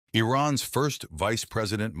Iran's first vice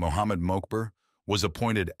president, Mohammed Mokhber, was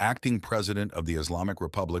appointed acting president of the Islamic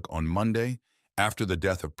Republic on Monday after the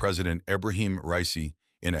death of President Ebrahim Raisi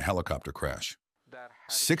in a helicopter crash.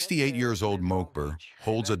 68 years old Mokhber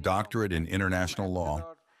holds a doctorate in international law,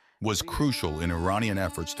 was crucial in Iranian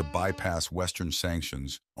efforts to bypass Western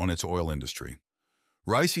sanctions on its oil industry.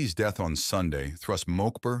 Raisi's death on Sunday thrust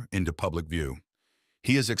Mokhber into public view.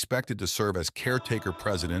 He is expected to serve as caretaker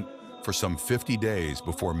president for some 50 days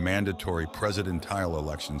before mandatory presidential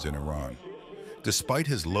elections in Iran. Despite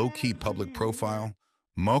his low-key public profile,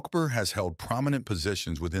 Mokhber has held prominent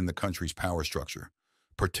positions within the country's power structure,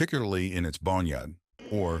 particularly in its Bonyad,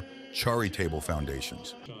 or charitable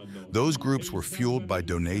foundations. Those groups were fueled by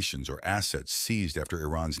donations or assets seized after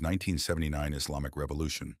Iran's 1979 Islamic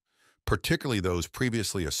Revolution, particularly those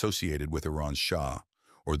previously associated with Iran's Shah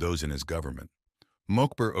or those in his government.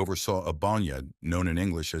 Mokhber oversaw a Bonyad, known in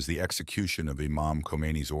English as the execution of Imam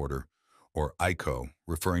Khomeini's order, or ICO,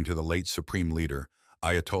 referring to the late Supreme Leader,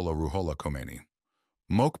 Ayatollah Ruhollah Khomeini.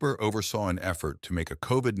 Mokhber oversaw an effort to make a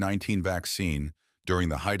COVID-19 vaccine during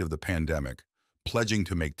the height of the pandemic, pledging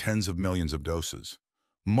to make tens of millions of doses.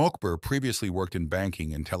 Mokhber previously worked in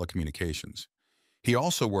banking and telecommunications. He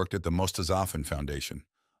also worked at the Mostazafen Foundation,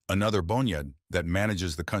 another Bonyad that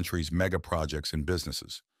manages the country's mega projects and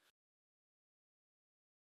businesses.